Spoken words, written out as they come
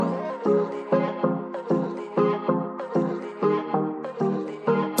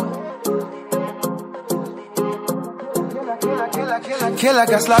que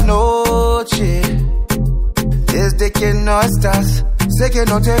largas la noche. Desde que no estás, sé que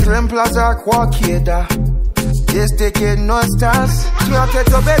no te reemplaza cualquiera. Desde que no estás, traté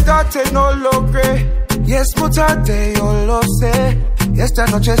de olvidarte, no logré. Y es muy tarde, yo lo sé. Esta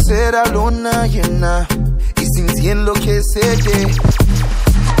noche será luna llena y sin ti enloqueceré.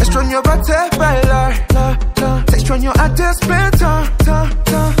 Extraño verte bailar, te extraño a despertar.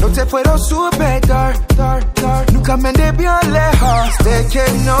 No te puedo superar, nunca me debí alejar. Desde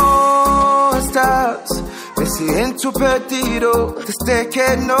que no estás, me siento perdido. Desde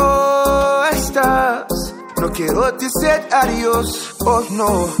que no estás, no quiero decir adiós, oh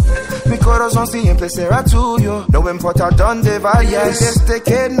no. Mi corazón siempre será tuyo, no importa dónde vayas. Desde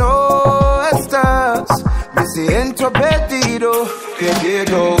que no estás, me siento perdido,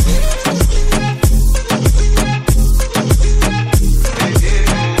 perdido.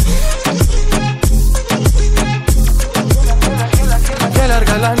 Qué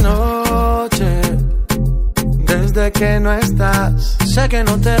larga la noche, desde que no estás. Sé que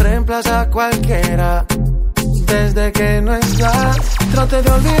no te reemplaza cualquiera. Desde que no estás, traté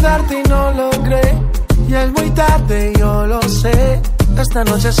de olvidarte y no logré. Y es muy tarde, yo lo sé. Esta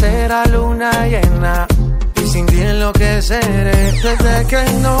noche será luna llena y sin ti enloqueceré. Desde que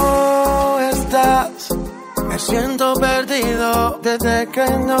no estás, me siento perdido. Desde que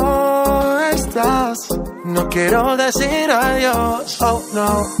no estás, no quiero decir adiós, oh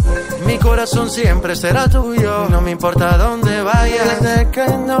no. Mi corazón siempre será tuyo, no me importa dónde vayas. Desde que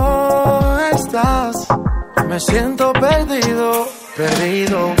no estás, me siento perdido,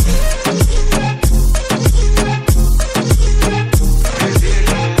 perdido.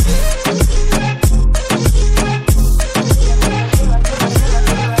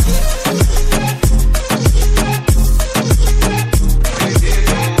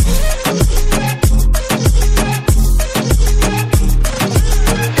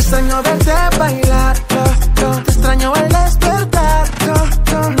 Extraño verte bailar, te extraño al despertar.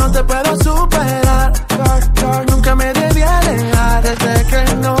 No te puedo superar, nunca me debí alejar. Desde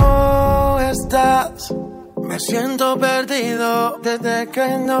que no estás, me siento perdido. Desde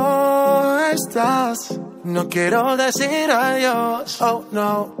que no estás, no quiero decir adiós, oh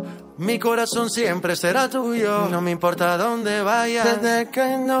no. Mi corazón siempre será tuyo, no me importa dónde vayas. Desde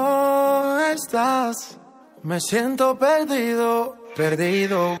que no estás, me siento perdido,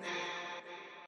 perdido.